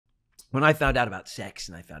when I found out about sex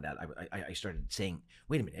and I found out, I started saying,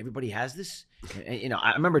 wait a minute, everybody has this? And, you know,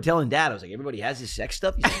 I remember telling Dad, I was like, everybody has this sex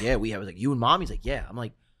stuff? He's like, yeah, we have. I was like, you and Mom? He's like, yeah. I'm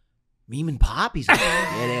like, Meme and Pop? He's like,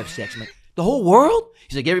 yeah, they have sex. I'm like, the whole world?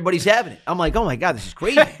 He's like, everybody's having it. I'm like, oh my God, this is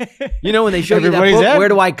crazy. You know, when they show you that book, Where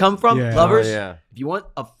Do I Come From? Yeah. Lovers? Oh, yeah. If you want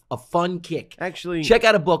a fun kick, actually, check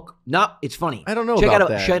out a book. No, it's funny. I don't know check about out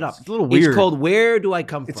that. Shut up. It's a little weird. It's called Where Do I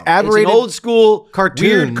Come From? It's aberrated. It's an old school, cartoons.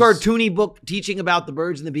 Weird cartoony book teaching about the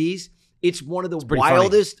birds and the bees. It's one of the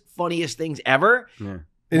wildest, funniest things ever. Yeah.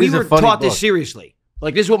 We were taught this seriously.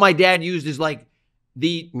 Like, this is what my dad used as like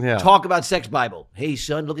the talk about sex Bible. Hey,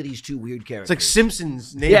 son, look at these two weird characters. It's like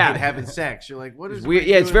Simpsons naked having sex. You're like, what is weird?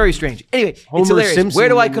 Yeah, it's very strange. Anyway, Homer it's hilarious. Simpson Where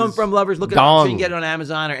Do I Come From, lovers? Look it up. So you can get it on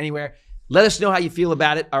Amazon or anywhere. Let us know how you feel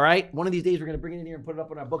about it, all right? One of these days, we're going to bring it in here and put it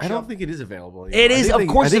up on our bookshelf. I don't think it is available anymore. It is, of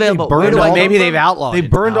course, available. Maybe they've outlawed it. They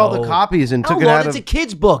burned all the copies and took it out of it's a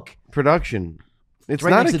kid's book. production. It's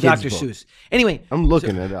right not next a to kid's Dr. book. Seuss. Anyway. I'm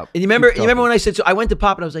looking it up. And you remember when I said, so I went to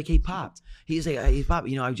Pop and I was like, hey, Pop. He's like, hey, Pop,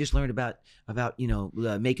 you know, I just learned about you know,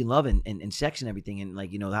 making love and sex and everything, and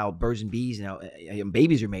like, you know, how birds and bees and how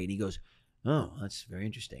babies are made. And he goes, oh, that's very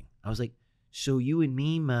interesting. I was like, so you and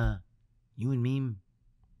Meme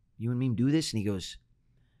do this? And he goes,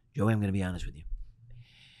 Joey, I'm going to be honest with you.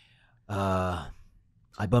 I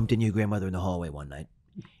bumped into your grandmother in the hallway one night,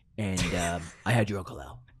 and I had your Uncle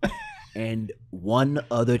Al. And one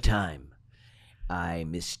other time, I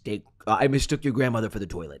mistook your grandmother for the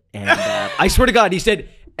toilet. And I swear to God, he said,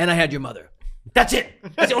 and I had your mother. That's it.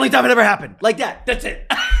 That's the only time it ever happened. Like that. That's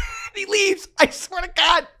it. He leaves. I swear to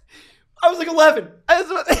God. I was like 11.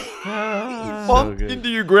 He bumped into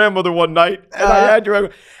your grandmother one night, and I had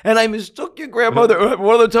your, and I mistook your grandmother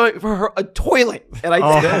one other time for her a toilet. And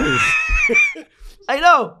I I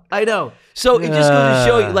know. So it just goes to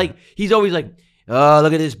show you, like, he's always like, oh,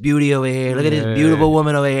 look at this beauty over here. Look at this beautiful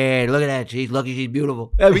woman over here. Look at that. She's lucky she's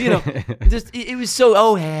beautiful. I mean, you know, it was so,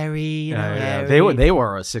 oh, Harry. You know, Harry. They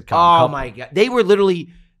were a sitcom Oh, couple. my God. They were literally,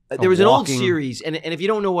 there was an old series, and if you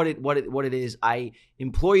don't know what it is, I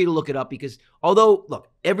implore you to look it up, because although, look,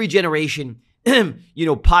 every generation, you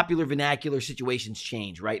know, popular vernacular situations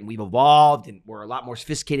change, right? And we've evolved, and we're a lot more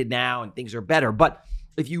sophisticated now, and things are better. But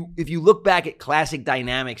if you look back at classic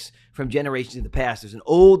dynamics from generations in the past, there's an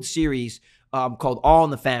old series called All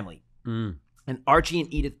in the Family. And Archie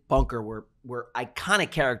and Edith Bunker were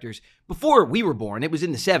iconic characters before we were born. It was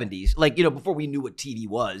in the 70s, like, you know, before we knew what TV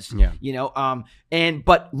was. Yeah. You know,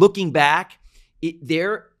 but looking back,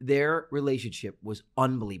 their relationship was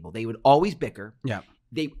unbelievable. They would always bicker. Yeah.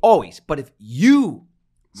 They always. But if you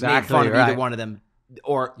made fun of either one of them,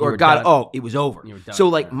 or got it was over. So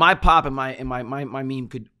like my pop and my meme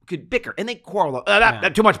could bicker, and they quarrel.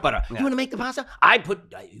 That's too much butter. You want to make the pasta? I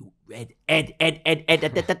put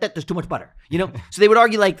there's too much butter. You know, so they would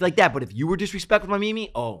argue like that. But if you were disrespectful to my meme,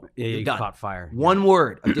 you're done. Caught fire. One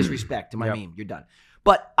word of disrespect to my meme, you're done.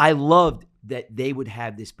 But I loved that they would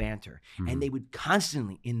have this banter, and they would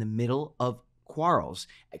constantly, in the middle of quarrels,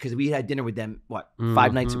 because we had dinner with them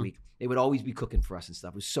 5 nights a week. They would always be cooking for us and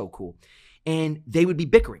stuff. It was so cool. And they would be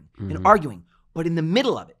bickering and arguing. But in the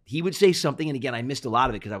middle of it, he would say something. And again, I missed a lot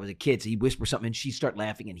of it because I was a kid. So he'd whisper something and she'd start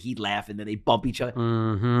laughing and he'd laugh. And then they'd bump each other.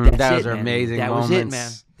 Those are amazing moments. That was it,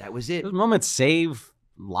 man. That was it. Those moments save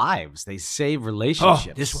lives. They save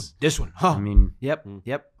relationships. Oh, this one. Huh. I mean. Yep.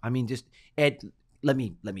 I mean, just, Ed, let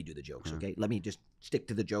me do the jokes, okay? Let me just stick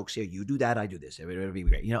to the jokes here. You do that, I do this. It'll be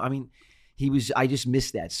great. You know, I mean, I just miss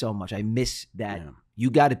that so much. I miss that. Yeah. You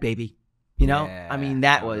got it, baby. You know, I mean,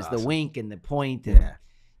 that was awesome. The wink and the point, and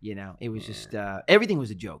you know, it was just everything was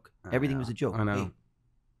a joke. Everything was a joke. I know.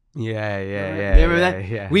 Hey. Yeah. Remember that?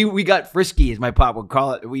 Yeah. We got frisky, as my pop would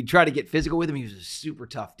call it. We tried to get physical with him. He was a super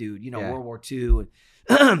tough dude. You know, World War II,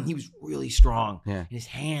 and he was really strong. Yeah. And his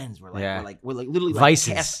hands were like literally vices.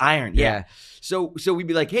 Like cast iron. Yeah. So we'd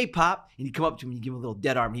be like, "Hey, Pop," and he'd come up to him and he'd give him a little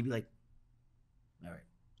dead arm. And he'd be like, "All right,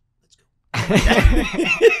 let's go."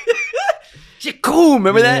 Shit, cool.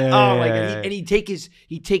 Remember that? Oh my God! And he'd take these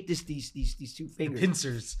two fingers,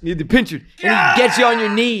 pincers, the pincers, and he gets you on your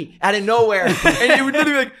knee out of nowhere, and you would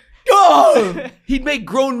literally be like, "Oh!" He'd make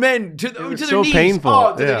grown men to their so knees. Painful.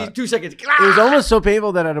 Oh, to their knees, 2 seconds. It was almost so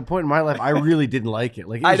painful that at a point in my life, I really didn't like it.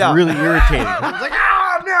 Like it was really irritating. I was like,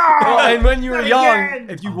 no! And when you were young,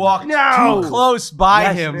 if you walked too close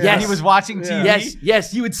by him and he was watching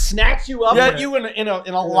TV, he would snatch you up, get you in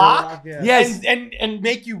a lock, and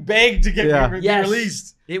make you beg to get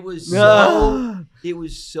released. It was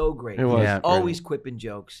so great. It was always quipping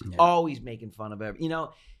jokes, always making fun of everything. You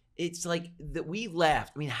know, it's like that we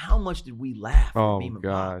laughed. I mean, how much did we laugh? Oh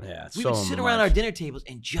God! We would sit around our dinner tables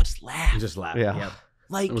and just laugh. Just laugh. Yeah.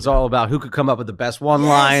 Like it was all about who could come up with the best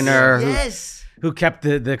one-liner. Yes. Who kept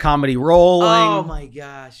the comedy rolling. Oh my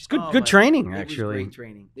gosh. It's good training, actually. It was great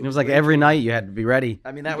training. It was like every night you had to be ready.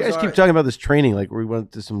 I mean, you guys keep talking about this training like we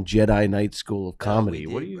went to some Jedi Night School of comedy.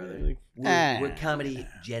 What are you like? We're comedy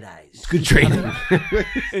Jedis. It's good training.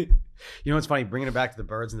 You know what's funny? Bringing it back to the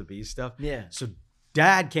birds and the bees stuff. Yeah. So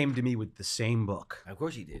Dad came to me with the same book. Of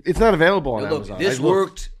course he did. It's not available on Amazon. This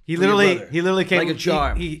worked. He literally came like a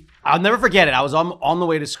charm. I'll never forget it. I was on the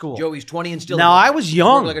way to school. Joey's 20 and still. Now I was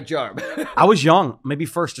young. Like a charm. I was young, maybe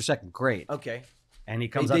first or second grade. Okay. And he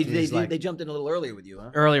comes up to me. They jumped in a little earlier with you,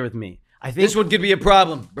 huh? Earlier with me. I think this one could be a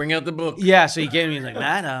problem. Bring out the book. Yeah. So he came to me. He's like,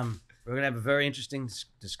 Matt, we're gonna have a very interesting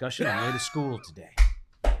discussion on the way to school today.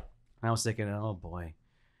 And I was thinking, oh boy,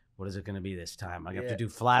 what is it gonna be this time? I have to do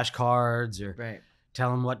flashcards or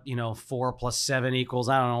tell him what 4 + 7 equals.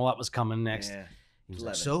 I don't know what was coming next. Yeah. He was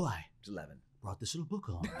like, so I 11. Brought this little book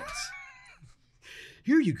along.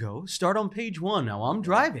 Here you go. Start on page 1. Now I'm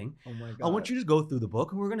driving. Oh my God. I want you to go through the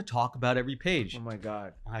book and we're going to talk about every page. Oh my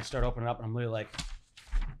God. And I start opening up and I'm literally like,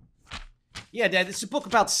 yeah, Dad, this is a book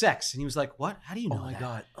about sex. And he was like, what? How do you know Oh my that?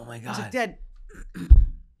 God. Oh my God. I was like, Dad,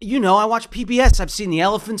 I watch PBS. I've seen the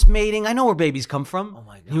elephants mating. I know where babies come from. Oh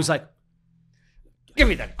my God. And he was like, give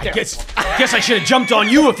me that. I guess I should have jumped on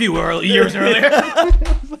you a few years earlier.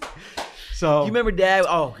 So you remember Dad?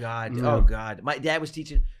 Oh God. Yeah. Oh God. My dad was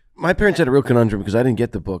teaching. My parents had a real conundrum because I didn't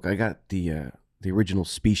get the book. I got the original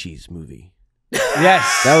Species movie.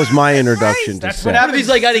 Yes, that was my introduction to sex. What if he's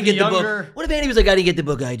like, I didn't get the book? What if Andy was like, I didn't get the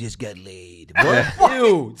book? I just got laid. What?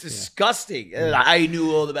 Ew, it's disgusting. I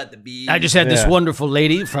knew all about the bees. I just had this wonderful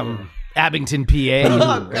lady from Abington, PA.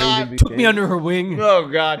 Oh God, took me under her wing. Oh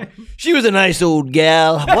God, she was a nice old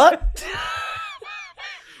gal. What?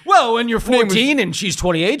 Well, when you're 14 and she's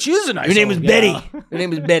 28, she is a nice Her name was gal. Betty. Her name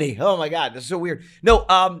was Betty. Oh my God, that's so weird. No,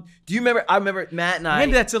 do you remember? I remember Matt and I.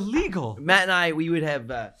 Man, that's illegal. Matt and I, we would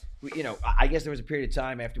have, I guess there was a period of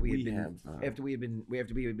time after we had been,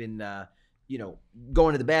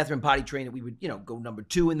 going to the bathroom, potty training. We would, go number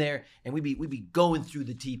 2 in there, and we'd be going through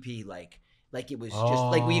the TP like it was just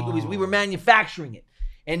like we were manufacturing it,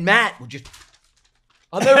 and Matt would just.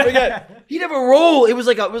 I'll never forget. He'd have a roll. It was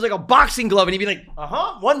like a boxing glove, and he'd be like,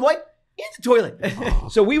 one wipe in the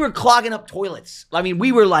toilet. So we were clogging up toilets. I mean,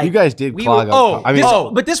 we were like, you guys did clog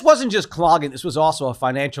up. But this wasn't just clogging. This was also a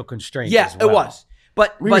financial constraint. Yeah, as well. it was.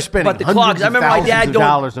 But we were spending the clogs. I remember my dad going,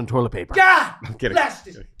 dollars on toilet paper. God, bless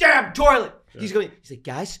this damn toilet. He's like,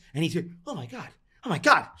 guys, and he's like, oh my God,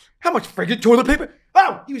 how much friggin' toilet paper?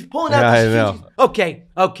 Oh, he was pulling out. I know. Okay,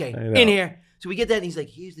 in here. So we get that, and he's like,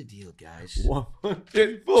 here's the deal, guys.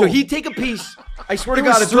 So he'd take a piece. I swear to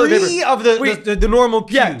God, it's 3 of the normal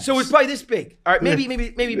cubes. Yeah, so it's probably this big. All right, maybe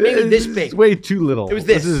this big. It's way too little. It was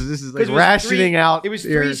this. This is like rationing out. It was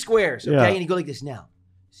 3 squares, okay? And you go like this. Now,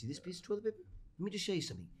 see this piece of toilet paper? Let me just show you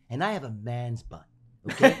something. And I have a man's butt,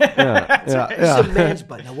 okay? It's a man's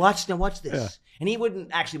butt. Now watch this. Yeah. And he wouldn't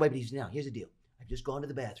actually wipe it. He's now, here's the deal. I've just gone to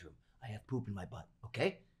the bathroom. I have poop in my butt,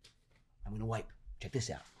 okay? I'm going to wipe. Check this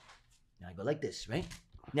out. Now I go like this, right?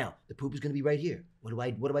 Now, the poop is going to be right here. What do I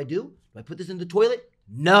do? Do I put this in the toilet?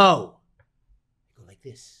 No. I go like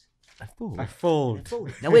this. I fold.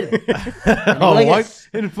 Now wait a minute. Wipe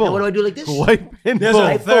and fold. Now what do I do like this? Wipe and fold.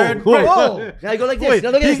 I fold. Now I go like this. Now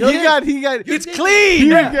look at this. He got. It's clean.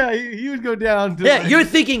 He would go down to. Yeah, you're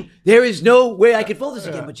thinking there is no way I can fold this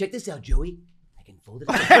again. But check this out, Joey. I can fold it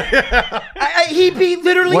again. He'd be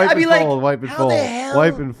literally. I'd be like, how the hell?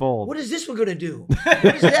 Wipe and fold. What is this one gonna do?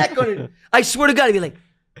 What is that gonna do? I swear to God, I'd be like,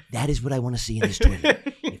 that is what I want to see in this toilet.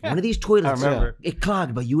 If one of these toilets it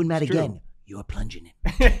clogged by you and Matt again. You're plunging it.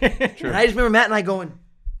 And I just remember Matt and I going,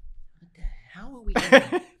 what the hell are we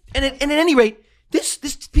doing? And at any rate, this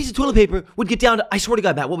piece of toilet paper would get down to, I swear to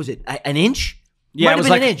God, Matt, what was it? An inch? Yeah, it was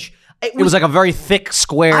like an inch. It was like a very thick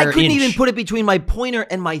square I couldn't inch. even put it between my pointer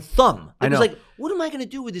and my thumb. It was like, what am I going to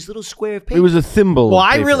do with this little square of paper? It was a thimble. Well,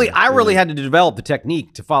 I really had to develop the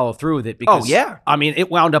technique to follow through with it because, I mean, it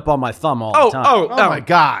wound up on my thumb all the time. Oh my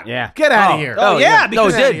God. Yeah. Get out of here. Oh, yeah.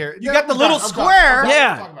 Because it did. You got the little square.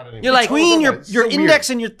 Yeah. You're like, between your index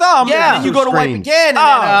and your thumb. Yeah. And then you go to wipe again.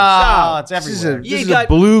 And it's everywhere. This is a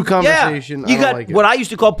blue conversation. You got what I used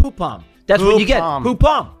to call poop palm. That's what you get. Poop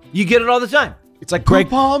palm. You get it all the time. It's like gray poop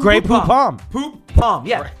palm. Poop palm.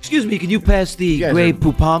 Yeah. Excuse me, can you pass the gray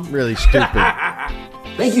poop palm? Really stupid.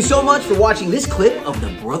 Thank you so much for watching this clip of the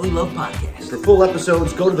Brotherly Love Podcast. For full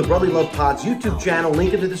episodes, go to the Brotherly Love Pod's YouTube channel,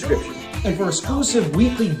 link in the description. And for exclusive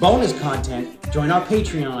weekly bonus content, join our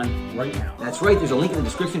Patreon right now. That's right, there's a link in the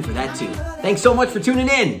description for that too. Thanks so much for tuning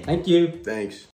in. Thank you. Thanks.